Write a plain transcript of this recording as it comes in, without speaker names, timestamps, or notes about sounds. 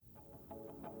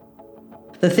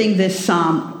The thing this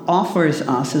psalm offers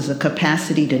us is a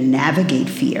capacity to navigate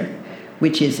fear,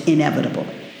 which is inevitable.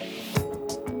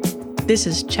 This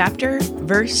is Chapter,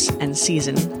 Verse, and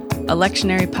Season, a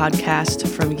lectionary podcast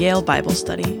from Yale Bible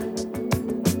Study.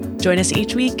 Join us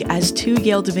each week as two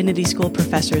Yale Divinity School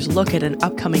professors look at an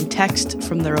upcoming text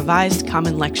from the Revised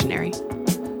Common Lectionary.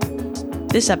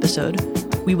 This episode,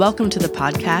 we welcome to the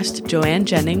podcast Joanne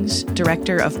Jennings,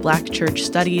 Director of Black Church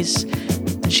Studies,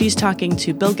 and she's talking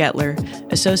to Bill Gettler,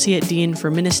 Associate Dean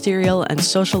for Ministerial and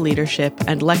Social Leadership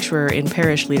and Lecturer in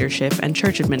Parish Leadership and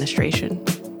Church Administration.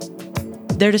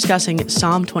 They're discussing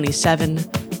Psalm 27,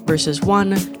 verses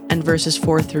 1 and verses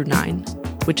 4 through 9,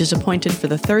 which is appointed for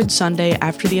the third Sunday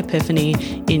after the Epiphany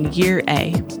in Year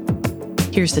A.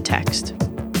 Here's the text.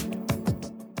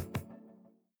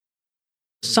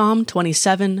 Psalm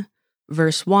 27,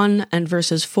 verse 1 and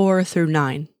verses 4 through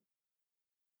 9.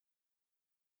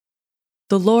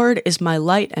 The Lord is my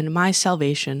light and my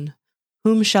salvation.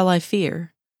 Whom shall I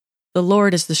fear? The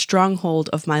Lord is the stronghold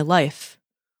of my life.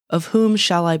 Of whom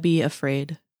shall I be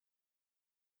afraid?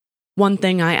 One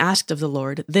thing I asked of the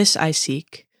Lord, this I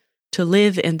seek, to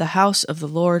live in the house of the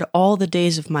Lord all the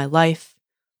days of my life,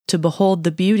 to behold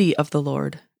the beauty of the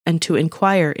Lord, and to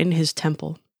inquire in his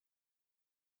temple.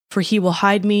 For he will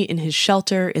hide me in his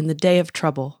shelter in the day of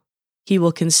trouble. He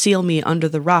will conceal me under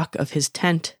the rock of his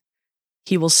tent.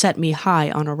 He will set me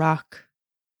high on a rock.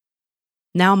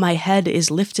 Now my head is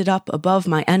lifted up above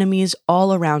my enemies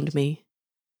all around me.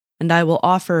 And I will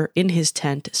offer in his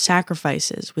tent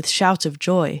sacrifices with shouts of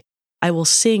joy. I will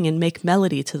sing and make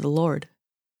melody to the Lord.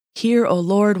 Hear, O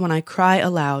Lord, when I cry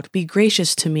aloud. Be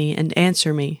gracious to me and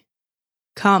answer me.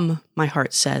 Come, my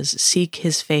heart says, seek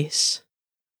his face.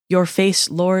 Your face,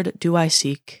 Lord, do I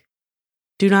seek.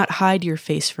 Do not hide your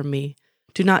face from me.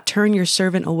 Do not turn your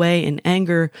servant away in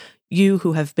anger, you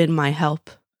who have been my help.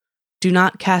 Do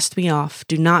not cast me off.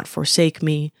 Do not forsake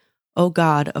me, O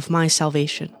God of my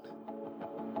salvation.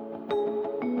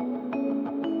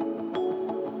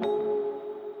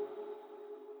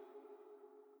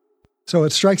 So it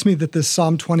strikes me that this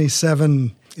Psalm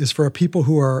 27 is for a people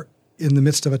who are in the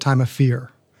midst of a time of fear,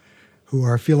 who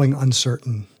are feeling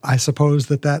uncertain. I suppose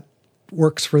that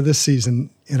works for this season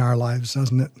in our lives,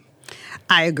 doesn't it?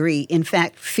 I agree. In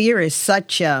fact, fear is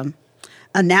such a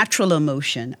natural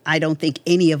emotion. I don't think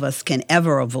any of us can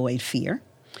ever avoid fear.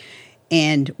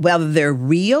 And whether they're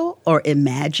real or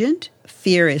imagined,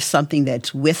 fear is something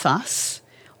that's with us.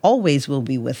 Always will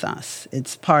be with us.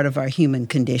 It's part of our human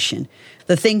condition.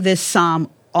 The thing this psalm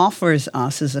offers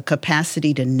us is a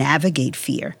capacity to navigate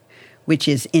fear, which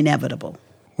is inevitable.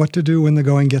 What to do when the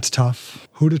going gets tough,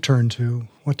 who to turn to,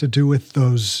 what to do with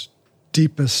those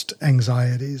deepest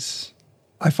anxieties.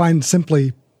 I find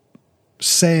simply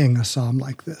saying a psalm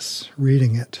like this,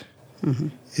 reading it,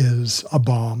 is a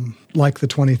balm. Like the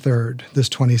 23rd, this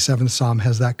 27th psalm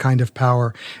has that kind of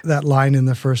power. That line in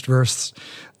the first verse,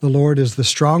 the Lord is the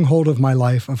stronghold of my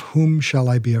life, of whom shall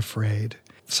I be afraid?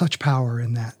 Such power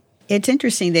in that. It's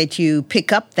interesting that you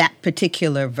pick up that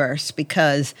particular verse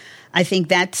because I think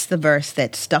that's the verse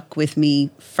that stuck with me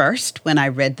first when I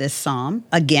read this psalm,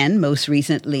 again, most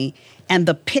recently, and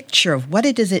the picture of what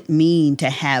does it mean to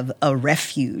have a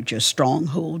refuge, a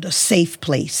stronghold, a safe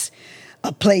place,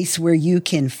 a place where you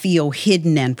can feel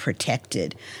hidden and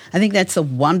protected. I think that's a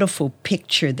wonderful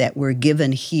picture that we're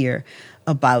given here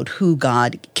about who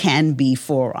God can be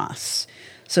for us,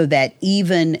 so that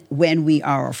even when we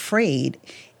are afraid,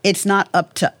 it's not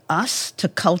up to us to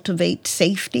cultivate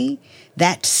safety.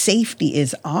 That safety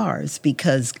is ours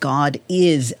because God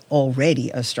is already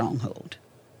a stronghold.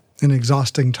 In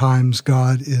exhausting times,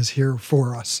 God is here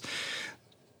for us.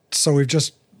 So we've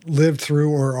just lived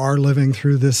through or are living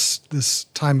through this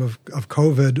time of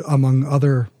COVID among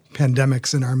other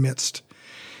pandemics in our midst.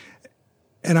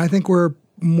 And I think we're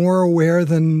more aware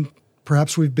than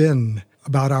perhaps we've been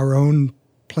about our own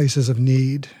places of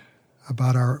need,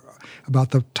 about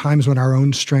the times when our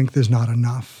own strength is not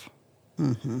enough.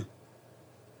 Mm-hmm.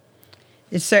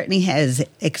 It certainly has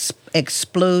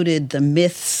exploded the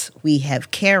myths we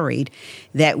have carried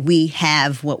that we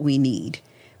have what we need,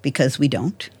 because we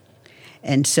don't.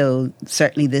 And so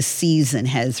certainly this season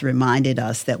has reminded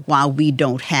us that while we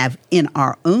don't have in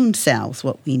our own selves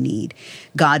what we need,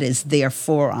 God is there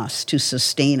for us to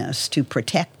sustain us, to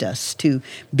protect us, to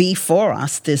be for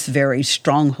us this very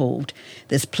stronghold,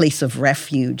 this place of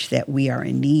refuge that we are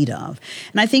in need of.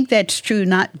 And I think that's true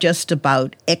not just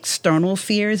about external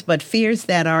fears, but fears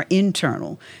that are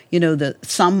internal. You know,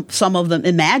 some of them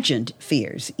imagined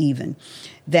fears even,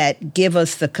 that give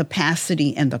us the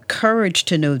capacity and the courage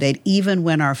to know that even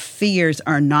when our fears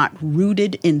are not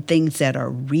rooted in things that are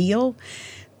real,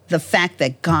 the fact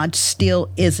that God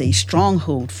still is a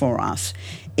stronghold for us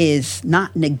is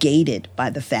not negated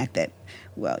by the fact that,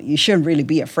 well, you shouldn't really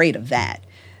be afraid of that.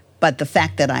 But the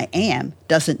fact that I am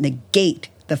doesn't negate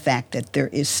the fact that there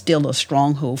is still a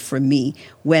stronghold for me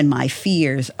when my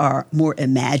fears are more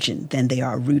imagined than they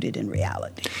are rooted in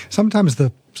reality. Sometimes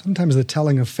the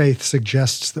telling of faith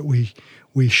suggests that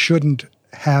we shouldn't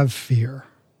have fear,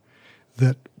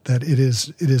 that it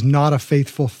is not a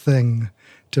faithful thing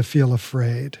to feel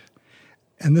afraid.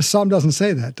 And this psalm doesn't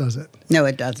say that, does it? No,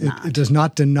 it does not. It does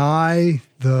not deny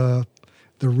the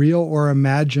real or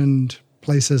imagined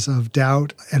places of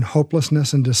doubt and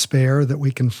hopelessness and despair that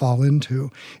we can fall into.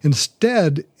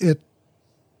 Instead, it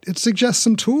suggests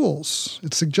some tools.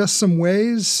 It suggests some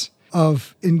ways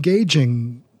of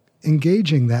engaging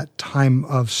that time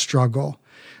of struggle,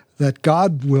 that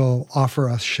God will offer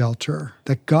us shelter,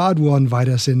 that God will invite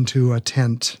us into a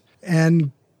tent,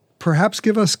 and perhaps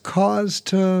give us cause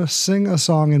to sing a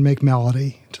song and make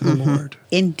melody to the Lord.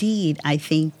 Indeed, I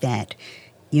think that,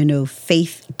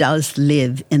 faith does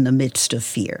live in the midst of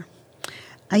fear.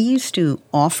 I used to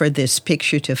offer this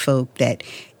picture to folk that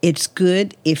it's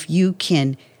good if you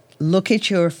can look at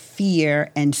your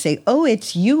fear and say, oh,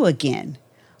 it's you again.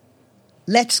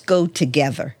 Let's go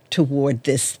together toward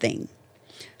this thing.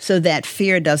 So that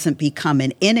fear doesn't become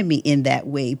an enemy in that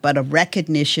way, but a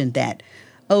recognition that,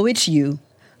 oh, it's you.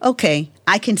 Okay,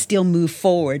 I can still move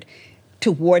forward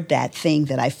toward that thing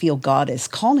that I feel God is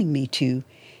calling me to,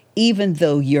 even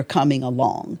though you're coming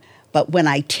along. But when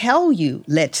I tell you,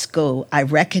 let's go, I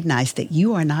recognize that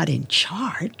you are not in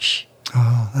charge.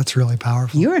 Oh, that's really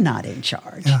powerful. You're not in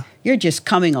charge. Yeah. You're just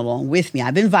coming along with me.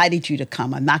 I've invited you to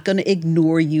come. I'm not going to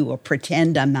ignore you or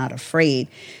pretend I'm not afraid.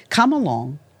 Come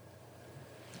along.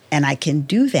 And I can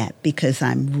do that because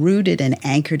I'm rooted and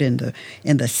anchored in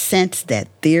the sense that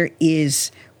there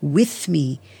is with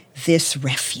me this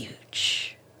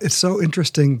refuge. It's so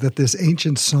interesting that this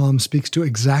ancient psalm speaks to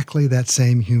exactly that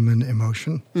same human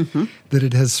emotion, that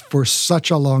it has for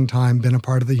such a long time been a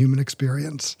part of the human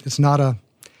experience. It's not a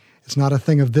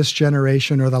thing of this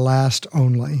generation or the last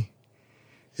only.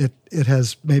 It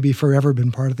has maybe forever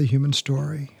been part of the human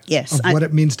story. Yes, of what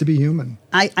it means to be human.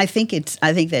 I think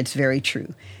that's very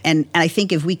true. And I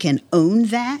think if we can own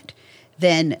that,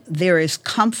 then there is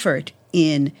comfort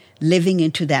in living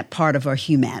into that part of our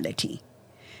humanity.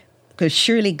 Because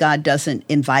surely God doesn't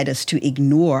invite us to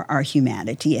ignore our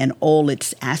humanity and all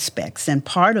its aspects. And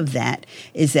part of that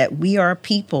is that we are a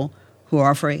people who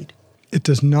are afraid. It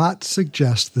does not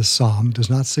suggest, this psalm does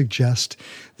not suggest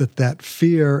that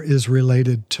fear is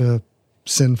related to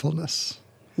sinfulness.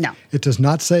 No. It does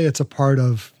not say it's a part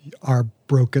of our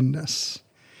brokenness.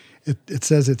 It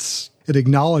says it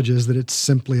acknowledges that it's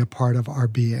simply a part of our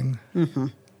being. Mm-hmm.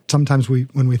 Sometimes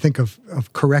when we think of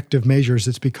corrective measures,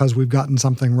 it's because we've gotten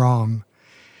something wrong.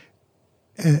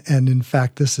 And in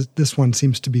fact, this one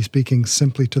seems to be speaking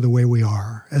simply to the way we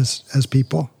are as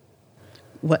people.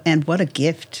 What a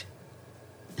gift.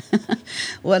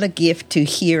 What a gift to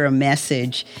hear a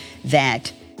message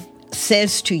that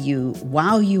says to you,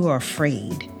 while you are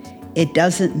afraid, it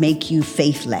doesn't make you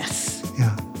faithless.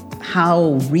 Yeah.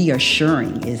 How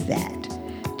reassuring is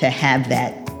that, to have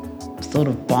that sort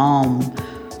of balm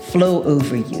flow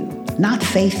over you, not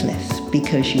faithless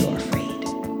because you are afraid.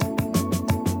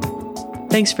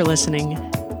 Thanks for listening,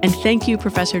 and thank you,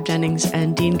 Professor Jennings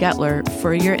and Dean Gettler,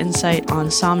 for your insight on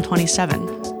Psalm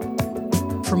 27.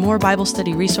 For more Bible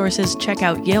study resources, check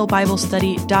out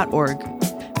yalebiblestudy.org.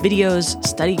 Videos,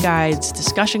 study guides,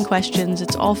 discussion questions,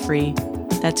 it's all free.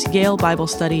 That's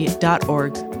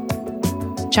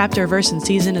yalebiblestudy.org. Chapter, Verse, and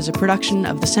Season is a production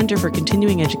of the Center for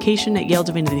Continuing Education at Yale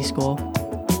Divinity School.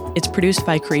 It's produced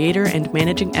by creator and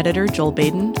managing editor Joel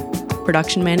Baden,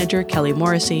 production manager Kelly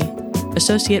Morrissey,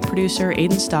 associate producer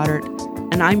Aidan Stoddart,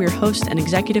 and I'm your host and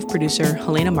executive producer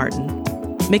Helena Martin.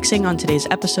 Mixing on today's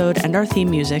episode and our theme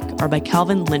music are by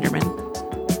Calvin Linderman.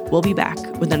 We'll be back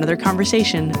with another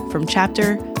conversation from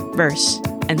Chapter, Verse,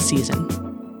 and Season.